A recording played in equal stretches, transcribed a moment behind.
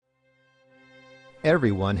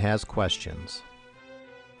Everyone has questions.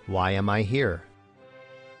 Why am I here?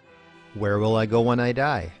 Where will I go when I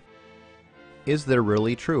die? Is there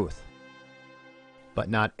really truth? But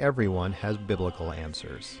not everyone has biblical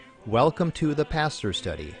answers. Welcome to The Pastor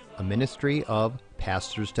Study, a ministry of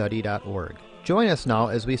pastorstudy.org. Join us now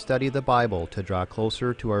as we study the Bible to draw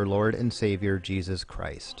closer to our Lord and Savior Jesus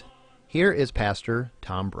Christ. Here is Pastor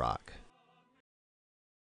Tom Brock.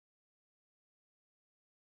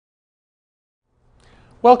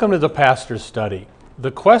 Welcome to the Pastor's Study.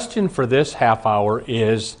 The question for this half hour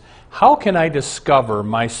is, how can I discover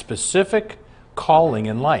my specific calling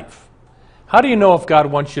in life? How do you know if God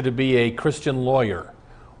wants you to be a Christian lawyer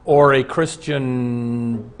or a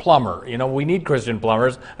Christian plumber? You know, we need Christian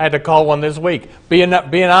plumbers. I had to call one this week. Be an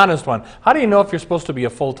honest one. How do you know if you're supposed to be a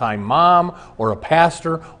full-time mom or a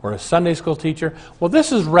pastor or a Sunday school teacher? Well,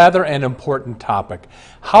 this is rather an important topic.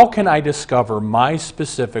 How can I discover my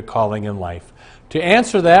specific calling in life? To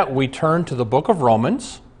answer that, we turn to the book of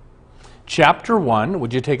Romans, chapter 1.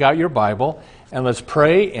 Would you take out your Bible, and let's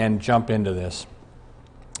pray and jump into this.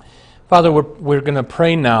 Father, we're going to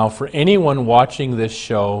pray now for anyone watching this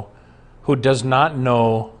show who does not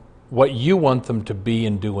know what you want them to be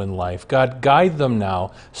and do in life. God, guide them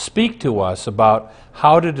now. Speak to us about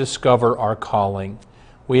how to discover our calling.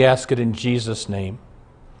 We ask it in Jesus' name.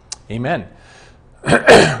 Amen.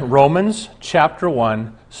 Romans chapter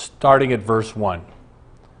 1, starting at verse 1.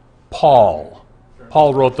 Paul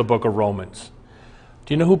wrote the book of Romans.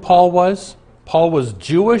 Do you know who Paul was? Paul was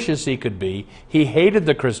Jewish as he could be. He hated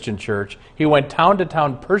the Christian church. He went town to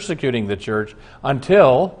town persecuting the church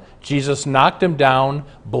until Jesus knocked him down,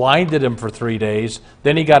 blinded him for 3 days.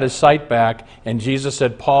 Then he got his sight back, and Jesus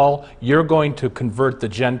said, Paul, you're going to convert the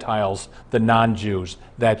Gentiles, the non-Jews.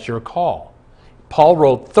 That's your call. Paul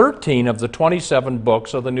wrote 13 of the 27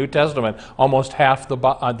 books of the New Testament, almost half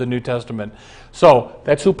the New Testament. So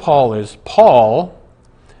that's who Paul is. Paul,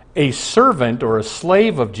 a servant or a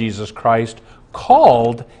slave of Jesus Christ,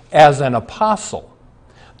 called as an apostle.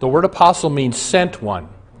 The word apostle means sent one.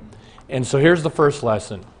 And so here's the first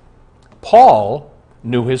lesson. Paul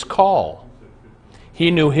knew his call.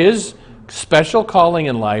 He knew his special calling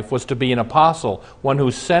in life was to be an apostle, one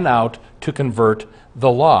who's sent out to convert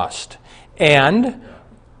the lost. And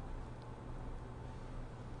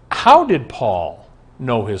how did Paul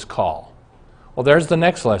know his call? Well, there's the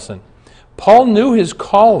next lesson. Paul knew his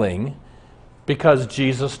calling because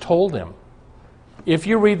Jesus told him. If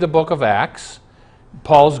you read the book of Acts,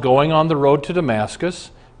 Paul's going on the road to Damascus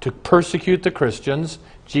to persecute the Christians.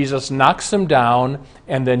 Jesus knocks him down,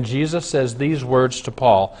 and then Jesus says these words to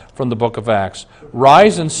Paul from the book of Acts.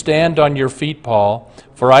 Rise and stand on your feet, Paul,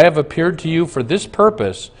 for I have appeared to you for this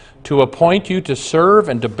purpose, to appoint you to serve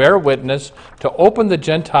and to bear witness, to open the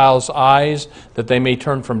Gentiles' eyes, that they may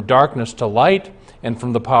turn from darkness to light, and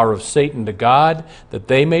from the power of Satan to God, that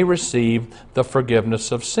they may receive the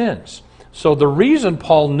forgiveness of sins. So the reason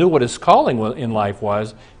Paul knew what his calling in life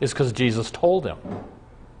was is because Jesus told him.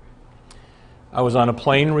 I was on a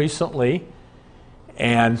plane recently,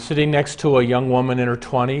 and sitting next to a young woman in her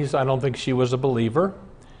 20s. I don't think she was a believer,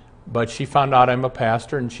 but she found out I'm a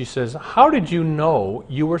pastor, and she says, how did you know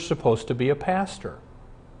you were supposed to be a pastor?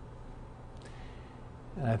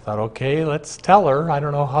 And I thought, okay, let's tell her. I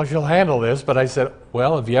don't know how she'll handle this, but I said,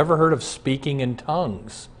 well, have you ever heard of speaking in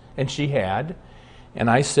tongues? And she had. And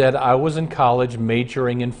I said, I was in college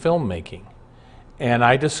majoring in filmmaking, and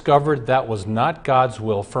I discovered that was not God's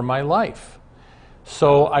will for my life.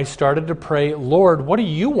 So I started to pray, Lord, what do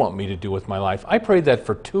you want me to do with my life? I prayed that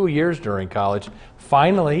for 2 years during college.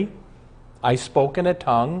 Finally, I spoke in a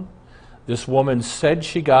tongue. This woman said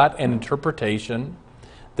she got an interpretation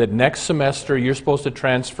that next semester you're supposed to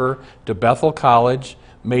transfer to Bethel College,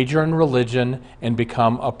 major in religion, and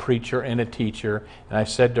become a preacher and a teacher. And I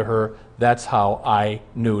said to her, that's how I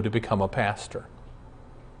knew to become a pastor.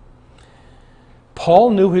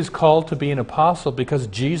 Paul knew his call to be an apostle because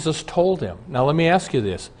Jesus told him. Now let me ask you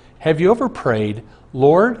this. Have you ever prayed,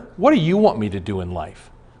 Lord, what do you want me to do in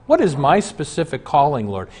life? What is my specific calling,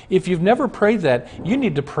 Lord? If you've never prayed that, you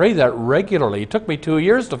need to pray that regularly. It took me 2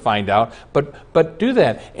 years to find out, but do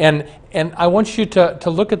that. And I want you to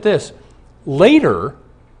look at this. Later,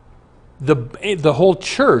 the whole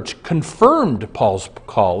church confirmed Paul's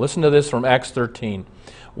call. Listen to this from Acts 13.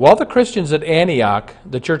 While the Christians at Antioch,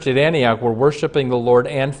 the church at Antioch, were worshiping the Lord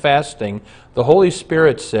and fasting, the Holy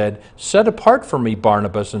Spirit said, set apart for me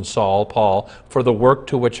Barnabas and Paul, for the work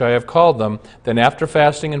to which I have called them. Then after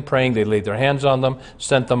fasting and praying, they laid their hands on them,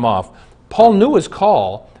 sent them off. Paul knew his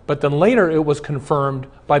call, but then later it was confirmed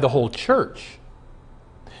by the whole church.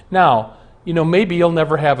 Now, maybe you'll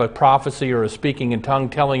never have a prophecy or a speaking in tongue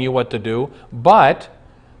telling you what to do, but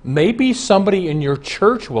maybe somebody in your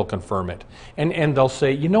church will confirm it. And they'll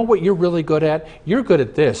say, you know what you're really good at? You're good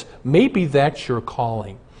at this. Maybe that's your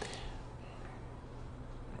calling.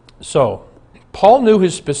 So, Paul knew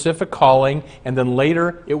his specific calling, and then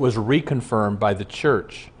later it was reconfirmed by the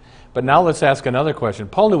church. But now let's ask another question.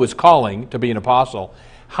 Paul knew his calling to be an apostle.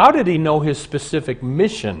 How did he know his specific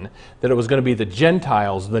mission, that it was going to be the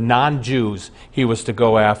Gentiles, the non-Jews, he was to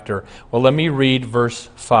go after? Well, let me read verse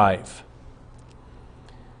 5.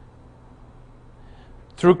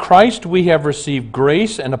 Through Christ we have received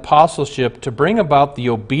grace and apostleship to bring about the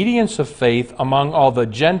obedience of faith among all the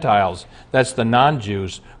Gentiles, that's the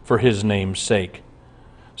non-Jews, for his name's sake.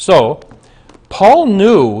 So, Paul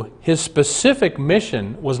knew his specific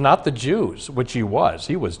mission was not the Jews, which he was.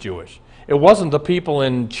 He was Jewish. It wasn't the people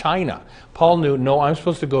in China. Paul knew, no, I'm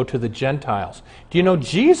supposed to go to the Gentiles. Do you know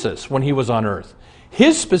Jesus, when he was on earth,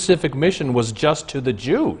 his specific mission was just to the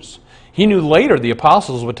Jews. He knew later the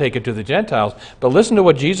apostles would take it to the Gentiles. But listen to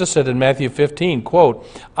what Jesus said in Matthew 15, quote,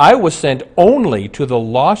 I was sent only to the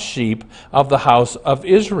lost sheep of the house of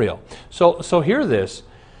Israel. So hear this.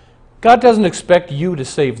 God doesn't expect you to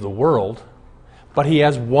save the world, but he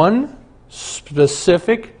has one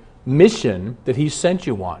specific mission that he sent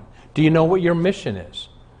you on. Do you know what your mission is?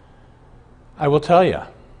 I will tell you.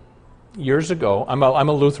 Years ago, I'm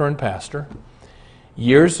a Lutheran pastor.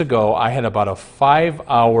 Years ago, I had about a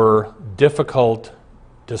 5-hour difficult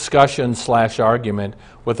discussion/argument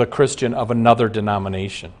with a Christian of another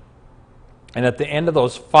denomination. And at the end of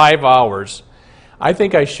those 5 hours, I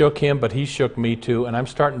think I shook him, but he shook me too, and I'm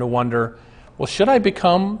starting to wonder, well, should I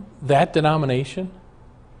become that denomination?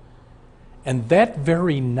 And that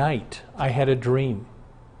very night, I had a dream.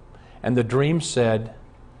 And the dream said,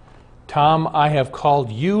 Tom, I have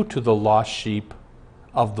called you to the lost sheep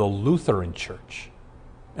of the Lutheran Church.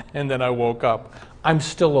 And then I woke up. I'm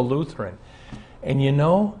still a Lutheran. And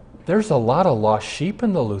there's a lot of lost sheep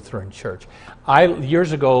in the Lutheran Church. I,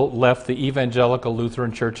 years ago, left the Evangelical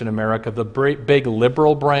Lutheran Church in America, the big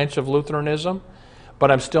liberal branch of Lutheranism, but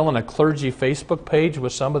I'm still on a clergy Facebook page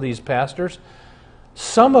with some of these pastors.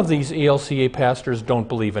 Some of these ELCA pastors don't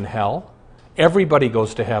believe in hell. Everybody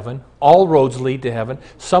goes to heaven. All roads lead to heaven.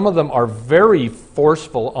 Some of them are very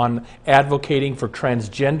forceful on advocating for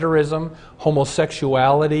transgenderism,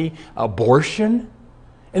 homosexuality, abortion.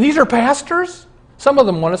 And these are pastors? Some of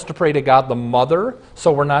them want us to pray to God the Mother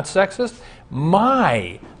so we're not sexist.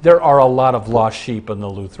 There are a lot of lost sheep in the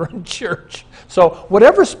Lutheran Church. So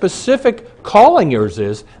whatever specific calling yours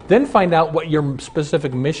is, then find out what your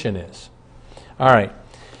specific mission is. All right.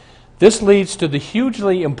 This leads to the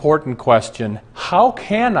hugely important question, how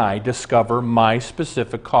can I discover my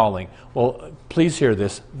specific calling? Well, please hear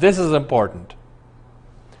this. This is important.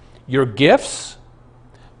 Your gifts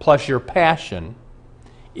plus your passion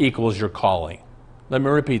equals your calling. Let me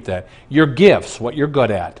repeat that. Your gifts, what you're good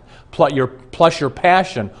at, plus your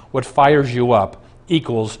passion, what fires you up,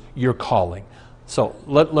 equals your calling. So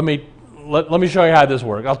let me show you how this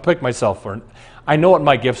works. I'll pick myself for it. I know what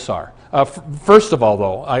my gifts are. First of all,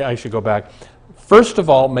 though, I should go back. First of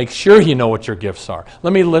all, make sure you know what your gifts are.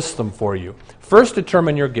 Let me list them for you. First,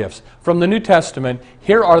 determine your gifts. From the New Testament,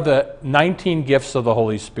 here are the 19 gifts of the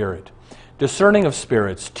Holy Spirit. Discerning of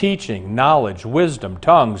spirits, teaching, knowledge, wisdom,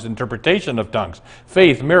 tongues, interpretation of tongues,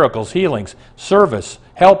 faith, miracles, healings, service,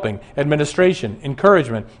 helping, administration,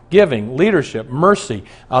 encouragement, giving, leadership, mercy.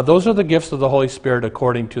 Those are the gifts of the Holy Spirit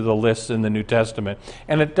according to the lists in the New Testament.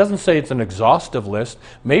 And it doesn't say it's an exhaustive list.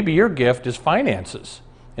 Maybe your gift is finances.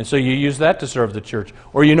 And so you use that to serve the church.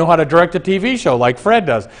 Or you know how to direct a TV show like Fred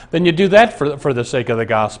does. Then you do that for the sake of the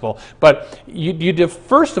gospel. But you do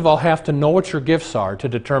first of all have to know what your gifts are to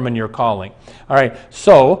determine your calling. All right,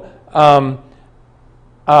 so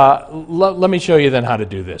let me show you then how to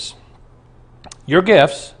do this. Your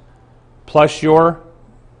gifts plus your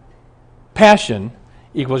passion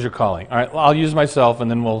equals your calling. All right, I'll use myself and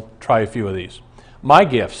then we'll try a few of these. My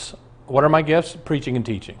gifts. What are my gifts? Preaching and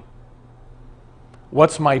teaching.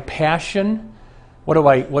 What's my passion?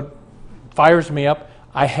 What fires me up?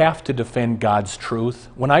 I have to defend God's truth.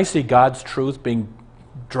 When I see God's truth being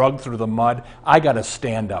drugged through the mud, I got to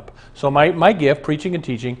stand up. So my gift, preaching and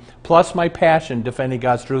teaching, plus my passion, defending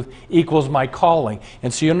God's truth, equals my calling.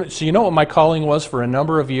 And so you know what my calling was for a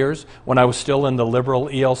number of years when I was still in the liberal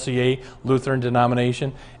ELCA Lutheran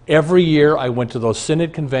denomination? Every year I went to those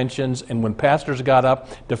synod conventions, and when pastors got up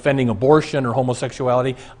defending abortion or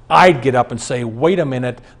homosexuality, I'd get up and say, wait a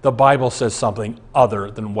minute, the Bible says something other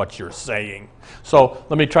than what you're saying. So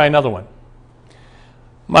let me try another one.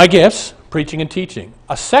 My gifts, preaching and teaching.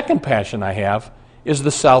 A second passion I have is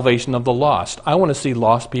the salvation of the lost. I want to see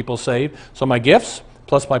lost people saved, so my gifts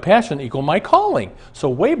plus my passion equal my calling. So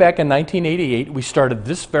way back in 1988, we started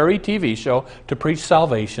this very TV show to preach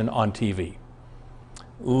salvation on TV.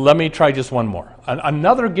 Let me try just one more.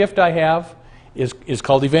 Another gift I have is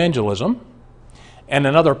called evangelism, and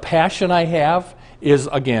another passion I have is,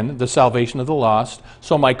 again, the salvation of the lost.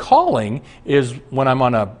 So my calling is when I'm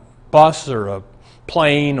on a bus or a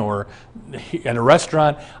plane or in a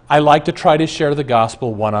restaurant, I like to try to share the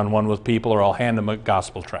gospel one-on-one with people, or I'll hand them a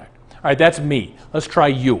gospel tract. All right, that's me. Let's try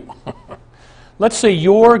you. Let's say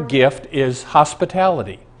your gift is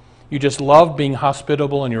hospitality. You just love being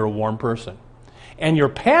hospitable and you're a warm person. And your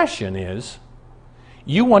passion is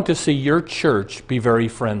you want to see your church be very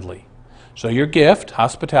friendly. So your gift,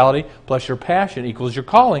 hospitality, plus your passion equals your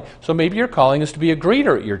calling. So maybe your calling is to be a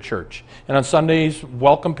greeter at your church. And on Sundays,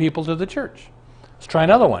 welcome people to the church. Let's try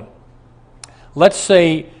another one. Let's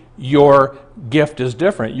say your gift is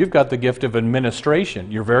different. You've got the gift of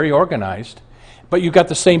administration. You're very organized, but you've got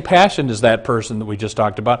the same passion as that person that we just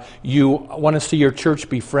talked about. You want to see your church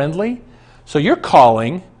be friendly. So your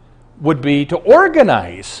calling would be to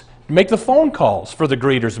organize, make the phone calls for the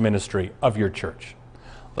greeters ministry of your church.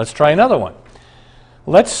 Let's try another one.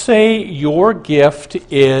 Let's say your gift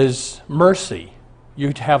is mercy.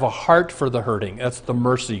 You have a heart for the hurting. That's the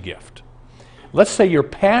mercy gift. Let's say your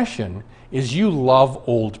passion is you love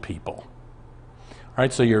old people. All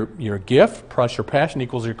right, so your gift plus your passion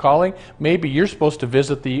equals your calling. Maybe you're supposed to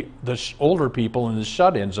visit the older people and the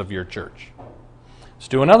shut-ins of your church. Let's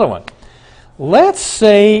do another one. Let's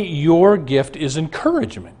say your gift is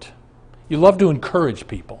encouragement. You love to encourage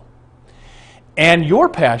people. And your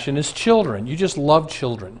passion is children. You just love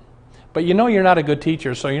children. But you know you're not a good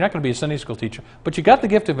teacher, so you're not going to be a Sunday school teacher. But you got the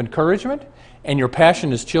gift of encouragement, and your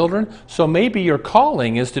passion is children. So maybe your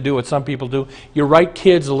calling is to do what some people do. You write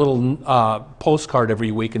kids a little postcard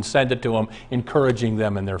every week and send it to them, encouraging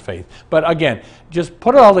them in their faith. But again, just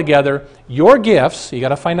put it all together. Your gifts, you got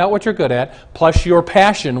to find out what you're good at, plus your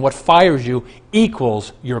passion, what fires you,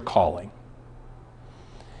 equals your calling.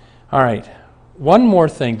 All right, one more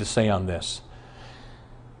thing to say on this.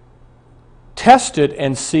 Test it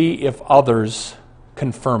and see if others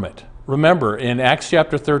confirm it. Remember, in Acts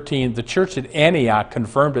chapter 13, the church at Antioch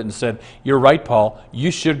confirmed it and said, "You're right, Paul,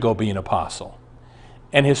 you should go be an apostle."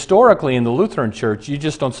 And historically in the Lutheran church, you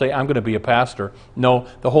just don't say, "I'm going to be a pastor." No,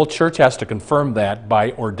 the whole church has to confirm that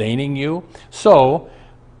by ordaining you. So,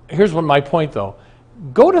 here's what my point though.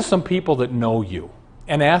 Go to some people that know you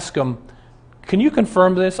and ask them, "Can you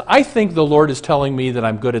confirm this? I think the Lord is telling me that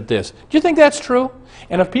I'm good at this. Do you think that's true?"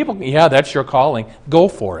 And if people, yeah, that's your calling, go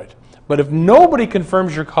for it. But if nobody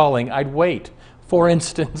confirms your calling, I'd wait. For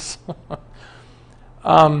instance,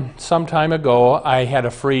 some time ago, I had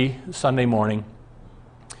a free Sunday morning,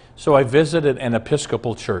 so I visited an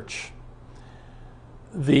Episcopal church.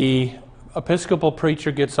 The Episcopal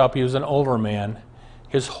preacher gets up, he was an older man.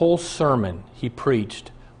 His whole sermon he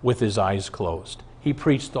preached with his eyes closed. He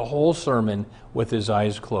preached the whole sermon with his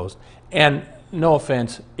eyes closed. And no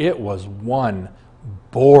offense, it was one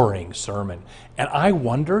boring sermon. And I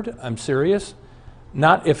wondered, I'm serious,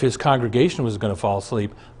 not if his congregation was going to fall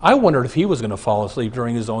asleep. I wondered if he was going to fall asleep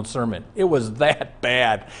during his own sermon. It was that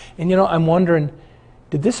bad. And you know, I'm wondering,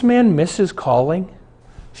 did this man miss his calling?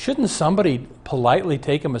 Shouldn't somebody politely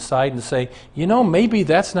take him aside and say, you know, maybe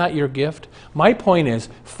that's not your gift? My point is,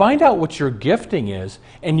 find out what your gifting is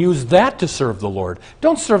and use that to serve the Lord.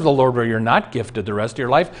 Don't serve the Lord where you're not gifted the rest of your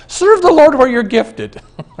life. Serve the Lord where you're gifted.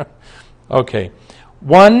 Okay,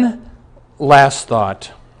 one last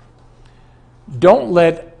thought. Don't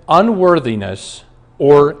let unworthiness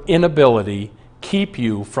or inability keep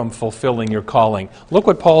you from fulfilling your calling. Look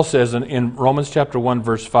what Paul says in Romans chapter 1,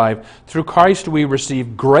 verse 5. Through Christ we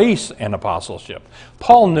receive grace and apostleship.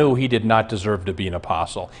 Paul knew he did not deserve to be an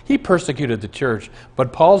apostle. He persecuted the church,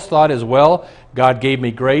 but Paul's thought is, well, God gave me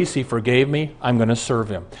grace, he forgave me, I'm going to serve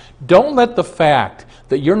him. Don't let the fact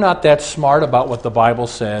that you're not that smart about what the Bible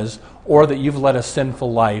says or that you've led a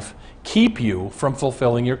sinful life keep you from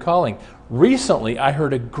fulfilling your calling. Recently, I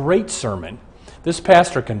heard a great sermon. This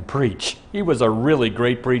pastor can preach. He was a really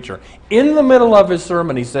great preacher. In the middle of his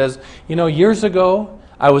sermon, he says, you know, years ago,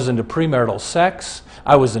 I was into premarital sex,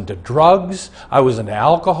 I was into drugs, I was into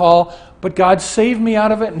alcohol, but God saved me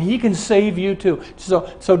out of it, and he can save you too.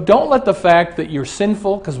 So don't let the fact that you're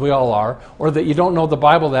sinful, because we all are, or that you don't know the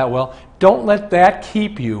Bible that well, don't let that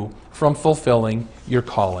keep you from fulfilling your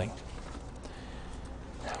calling.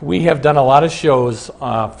 We have done a lot of shows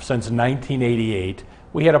since 1988.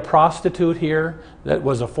 We had a prostitute here that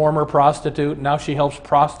was a former prostitute. Now she helps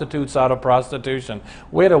prostitutes out of prostitution.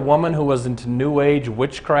 We had a woman who was into New Age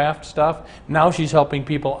witchcraft stuff. Now she's helping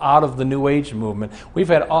people out of the New Age movement. We've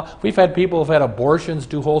had people who've had abortions,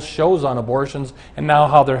 do whole shows on abortions, and now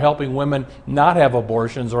how they're helping women not have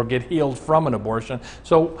abortions or get healed from an abortion.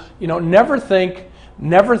 So, never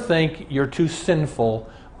think you're too sinful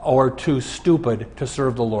or too stupid to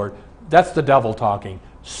serve the Lord. That's the devil talking.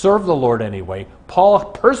 Serve the Lord anyway. Paul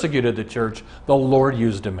persecuted the church. The Lord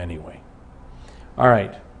used him anyway. All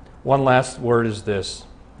right. One last word is this.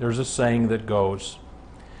 There's a saying that goes,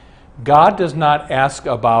 God does not ask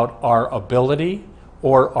about our ability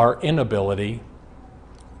or our inability,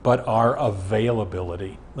 but our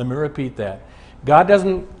availability. Let me repeat that. God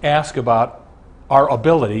doesn't ask about our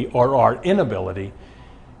ability or our inability.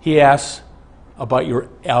 He asks about your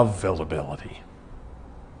availability.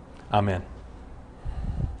 Amen.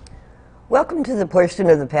 Welcome to the portion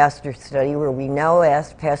of the Pastor Study where we now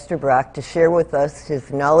ask Pastor Brock to share with us his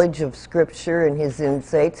knowledge of Scripture and his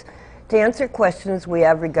insights to answer questions we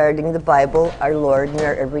have regarding the Bible, our Lord, and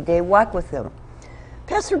our everyday walk with Him.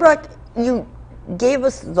 Pastor Brock, you gave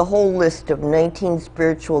us the whole list of 19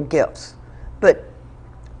 spiritual gifts, but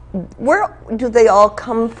where do they all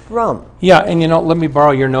come from? Yeah, and let me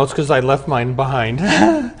borrow your notes because I left mine behind.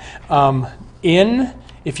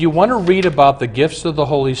 If you want to read about the gifts of the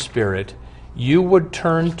Holy Spirit, you would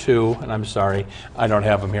turn to, and I'm sorry, I don't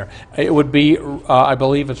have them here. It would be, I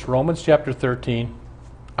believe it's Romans chapter 13,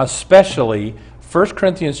 especially 1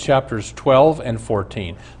 Corinthians chapters 12 and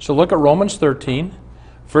 14. So look at Romans 13,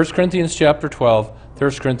 1 Corinthians chapter 12,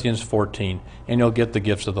 1 Corinthians 14, and you'll get the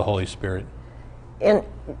gifts of the Holy Spirit. And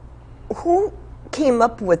who came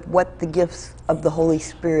up with what the gifts of the Holy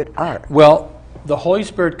Spirit are? Well, the Holy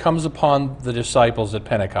Spirit comes upon the disciples at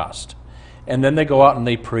Pentecost, and then they go out and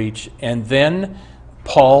they preach, and then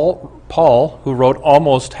Paul, who wrote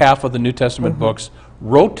almost half of the New Testament books,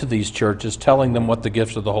 wrote to these churches telling them what the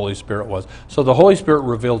gifts of the Holy Spirit was. So the Holy Spirit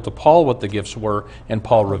revealed to Paul what the gifts were, and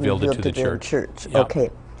Paul revealed it to the church. Yeah. Okay.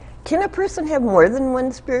 Can a person have more than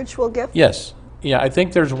one spiritual gift? Yes. Yeah, I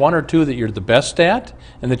think there's one or two that you're the best at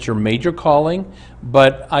and that's your major calling,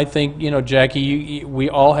 but I think, Jackie, we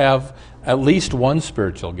all have at least one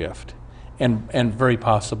spiritual gift and very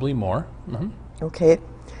possibly more. Mm-hmm. Okay.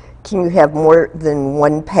 Can you have more than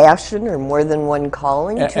one passion or more than one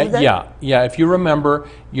calling to that? Yeah. If you remember,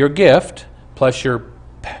 your gift plus your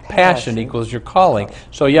passion equals your calling.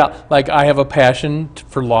 So like I have a passion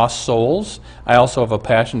for lost souls. I also have a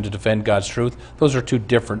passion to defend God's truth. Those are two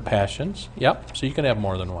different passions. Yep. So you can have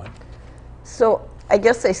more than one. So I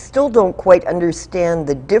guess I still don't quite understand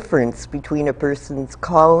the difference between a person's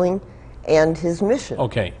calling and his mission.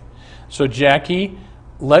 Okay. So Jackie,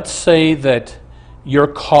 let's say that your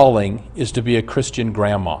calling is to be a Christian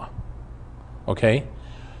grandma. Okay?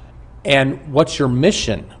 And what's your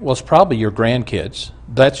mission? Well, it's probably your grandkids.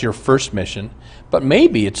 That's your first mission. But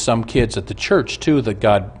maybe it's some kids at the church, too, that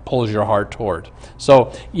God pulls your heart toward.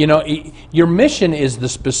 So, your mission is the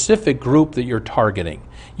specific group that you're targeting.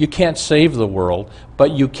 You can't save the world,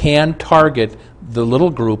 but you can target the little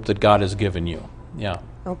group that God has given you. Yeah.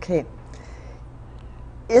 Okay.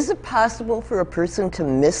 Is it possible for a person to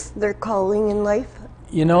miss their calling in life?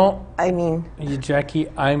 Jackie,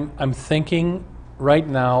 I'm thinking right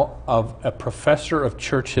now of a professor of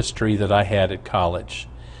church history that I had at college.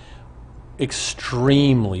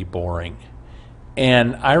 Extremely boring.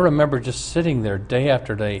 And I remember just sitting there day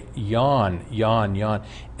after day, yawn.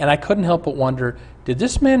 And I couldn't help but wonder, did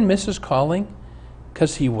this man miss his calling?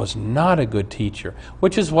 Because he was not a good teacher,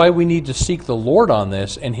 which is why we need to seek the Lord on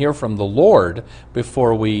this and hear from the Lord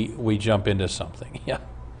before we jump into something. Yeah.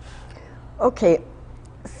 Okay.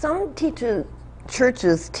 Some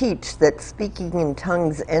churches teach that speaking in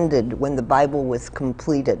tongues ended when the Bible was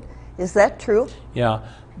completed. Is that true? Yeah.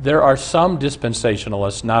 There are some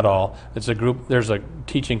dispensationalists, not all. There's a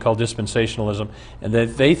teaching called dispensationalism, and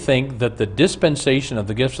that they think that the dispensation of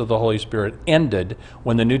the gifts of the Holy Spirit ended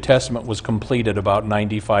when the New Testament was completed about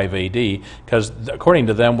 95 AD, because according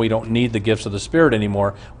to them, we don't need the gifts of the Spirit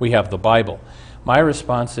anymore. We have the Bible. My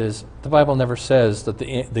response is, the Bible never says that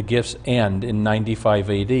the gifts end in 95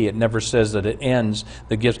 AD. It never says that it ends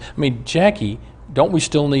the gifts. Jackie, don't we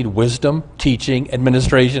still need wisdom, teaching,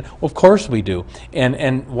 administration? Well, of course we do.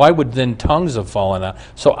 And why would then tongues have fallen out?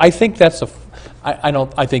 So I think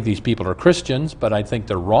I think these people are Christians, but I think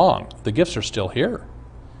they're wrong. The gifts are still here.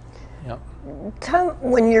 Yeah. Tom,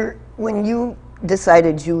 when you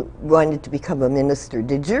decided you wanted to become a minister,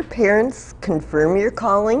 did your parents confirm your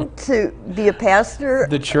calling to be a pastor?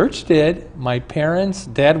 The church did. My parents,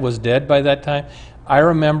 Dad was dead by that time. I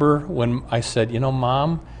remember when I said,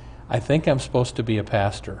 Mom, I think I'm supposed to be a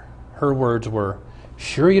pastor. Her words were,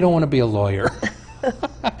 sure you don't want to be a lawyer.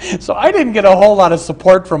 So I didn't get a whole lot of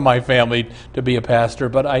support from my family to be a pastor,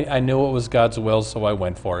 but I knew it was God's will, so I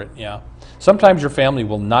went for it, yeah. Sometimes your family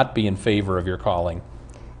will not be in favor of your calling.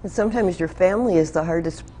 And sometimes your family is the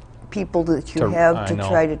hardest people that you have to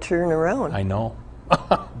try to turn around. I know.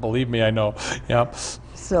 Believe me, I know. Yep.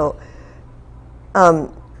 So,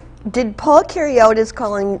 did Paul carry out his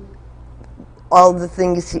calling, all the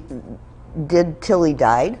things he did till he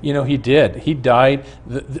died? He did. He died.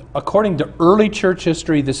 According to early church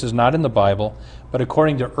history, this is not in the Bible, but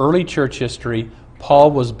according to early church history,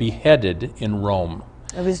 Paul was beheaded in Rome.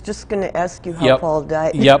 I was just going to ask you how Paul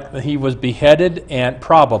died. Yep, he was beheaded, and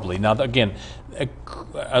probably, now again,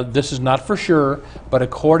 this is not for sure, but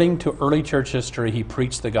according to early church history, he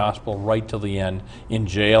preached the gospel right till the end in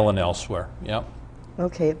jail and elsewhere. Yep.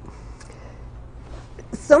 Okay.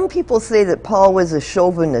 Some people say that Paul was a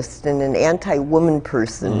chauvinist and an anti-woman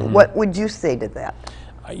person. Mm-hmm. What would you say to that?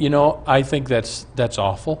 I think that's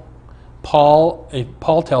awful.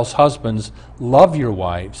 Paul tells husbands, love your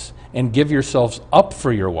wives and give yourselves up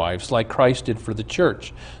for your wives like Christ did for the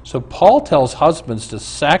church. So Paul tells husbands to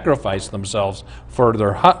sacrifice themselves for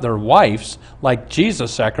their wives like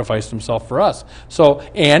Jesus sacrificed himself for us. So,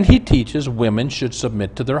 and he teaches women should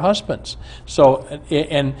submit to their husbands. So,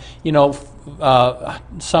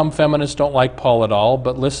 some feminists don't like Paul at all,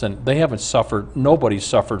 but listen, they haven't suffered, nobody's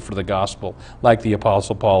suffered for the gospel like the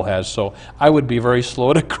Apostle Paul has. So I would be very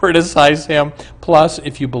slow to criticize him. Plus,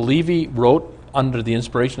 if you believe he wrote under the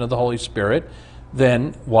inspiration of the Holy Spirit,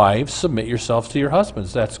 then wives, submit yourselves to your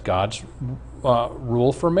husbands. That's God's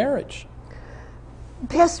rule for marriage.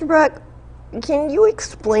 Pastor Brock, can you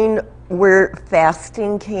explain where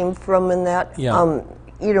fasting came from in that? Yeah.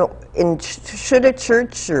 Should a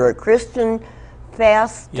church or a Christian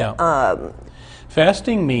fast? Yeah.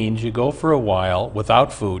 Fasting means you go for a while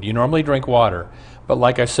without food. You normally drink water, but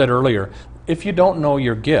like I said earlier, if you don't know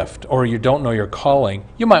your gift or you don't know your calling,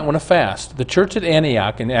 you might want to fast. The church at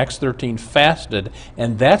Antioch in Acts 13 fasted,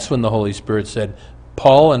 and that's when the Holy Spirit said,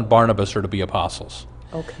 Paul and Barnabas are to be apostles.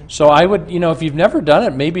 Okay. So I would, if you've never done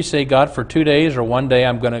it, maybe say, God, for 2 days or 1 day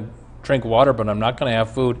I'm going to drink water, but I'm not going to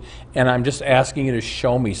have food, and I'm just asking you to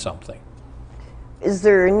show me something. Is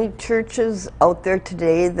there any churches out there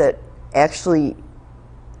today that actually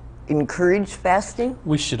encourage fasting?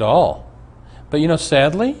 We should all. But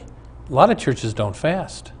sadly, a lot of churches don't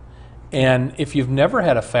fast. And if you've never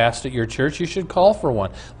had a fast at your church, you should call for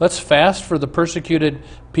one. Let's fast for the persecuted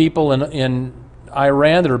people in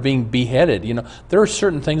Iran that are being beheaded. There are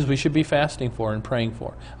certain things we should be fasting for and praying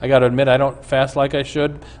for. I got to admit, I don't fast like I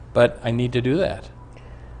should, but I need to do that.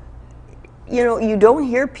 You don't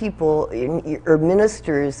hear people or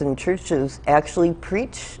ministers in churches actually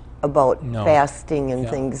preach about fasting and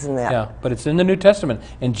things and that. Yeah, but it's in the New Testament.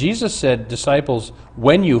 And Jesus said, disciples,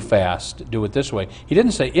 when you fast, do it this way. He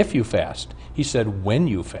didn't say if you fast. He said when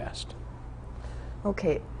you fast.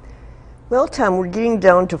 Okay. Well, Tom, we're getting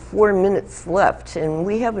down to 4 minutes left, and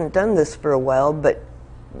we haven't done this for a while, but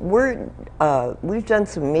we've done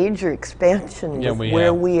some major expansion with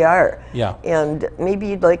where we are. Yeah. And maybe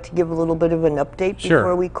you'd like to give a little bit of an update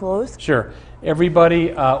before we close? Sure.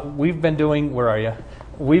 Everybody, we've been doing, where are you?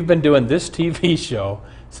 We've been doing this TV show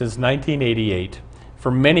since 1988.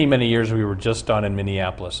 For many, many years, we were just on in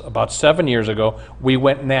Minneapolis. About 7 years ago, we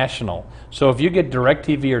went national. So if you get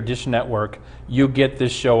DirecTV or Dish Network, you get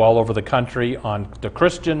this show all over the country on the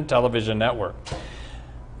Christian television network.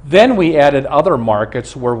 Then we added other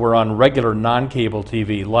markets where we're on regular non-cable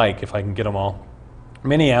TV, like, if I can get them all,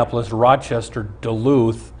 Minneapolis, Rochester,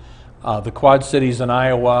 Duluth, the Quad Cities in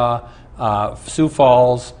Iowa, Sioux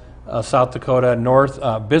Falls, South Dakota,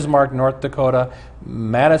 Bismarck, North Dakota,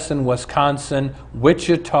 Madison, Wisconsin,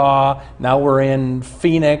 Wichita. Now we're in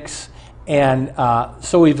Phoenix, and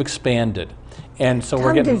so we've expanded. And so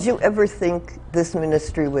Tom, did you ever think this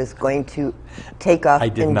ministry was going to take off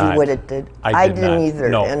and do what it did? I didn't either.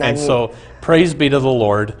 No, and so praise be to the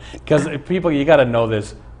Lord, because people, you got to know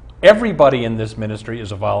this. Everybody in this ministry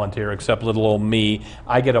is a volunteer except little old me.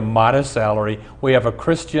 I get a modest salary. We have a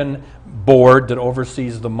Christian board that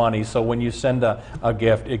oversees the money, so when you send a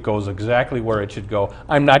gift, it goes exactly where it should go.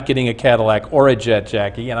 I'm not getting a Cadillac or a jet,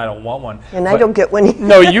 Jackie, and I don't want one. And I don't get one either.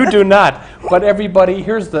 No, you do not. But everybody,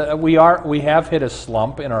 we have hit a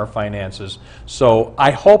slump in our finances, so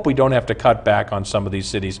I hope we don't have to cut back on some of these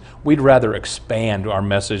cities. We'd rather expand our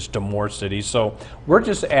message to more cities. So we're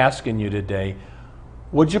just asking you today,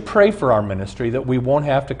 would you pray for our ministry that we won't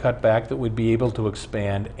have to cut back, that we'd be able to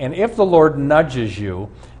expand? And if the Lord nudges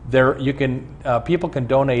you There, you can people can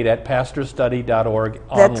donate at pastorstudy.org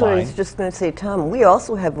online. That's what I was just going to say, Tom. We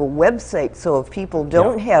also have a website, so if people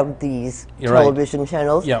don't have these television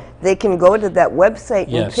channels, they can go to that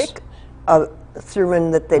website and pick a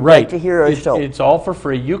sermon that they'd like to hear or show. It's all for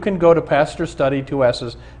free. You can go to Pastor Study, 2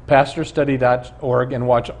 S's, pastorstudy.org, and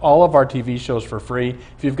watch all of our TV shows for free.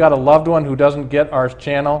 If you've got a loved one who doesn't get our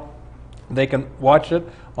channel, they can watch it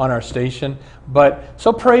on our station.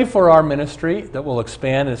 So pray for our ministry that will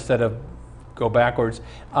expand instead of go backwards.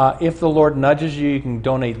 If the Lord nudges you, you can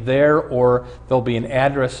donate there, or there'll be an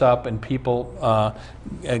address up and people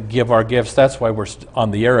give our gifts. That's why we're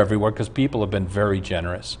on the air everywhere, because people have been very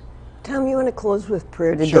generous. Tom, you want to close with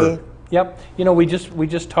prayer today? Sure. Yep. You know, we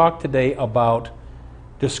just talked today about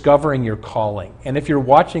discovering your calling. And if you're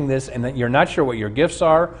watching this and that you're not sure what your gifts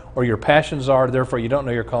are or your passions are, therefore you don't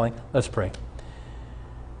know your calling, let's pray.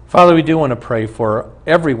 Father, we do want to pray for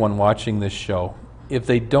everyone watching this show. If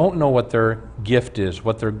they don't know what their gift is,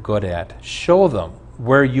 what they're good at, show them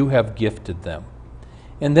where you have gifted them.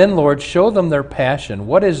 And then, Lord, show them their passion.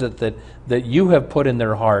 What is it that you have put in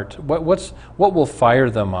their heart? What will fire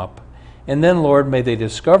them up? And then, Lord, may they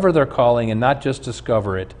discover their calling and not just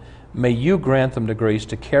discover it. May you grant them the grace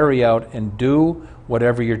to carry out and do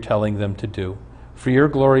whatever you're telling them to do. For your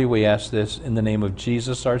glory, we ask this in the name of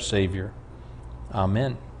Jesus, our Savior.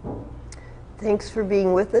 Amen. Thanks for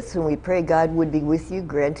being with us, and we pray God would be with you,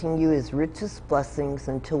 granting you his richest blessings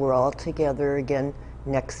until we're all together again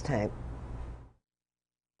next time.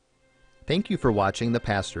 Thank you for watching The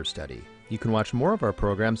Pastor Study. You can watch more of our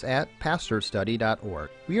programs at pastorstudy.org.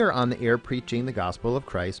 We are on the air preaching the gospel of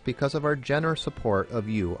Christ because of our generous support of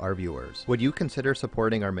you, our viewers. Would you consider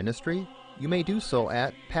supporting our ministry? You may do so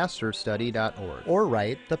at pastorstudy.org or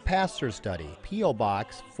write The Pastor Study, P.O.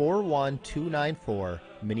 Box 41294,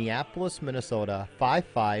 Minneapolis, Minnesota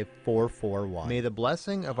 55441. May the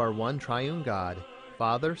blessing of our one triune God,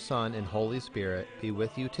 Father, Son, and Holy Spirit be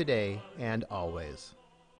with you today and always.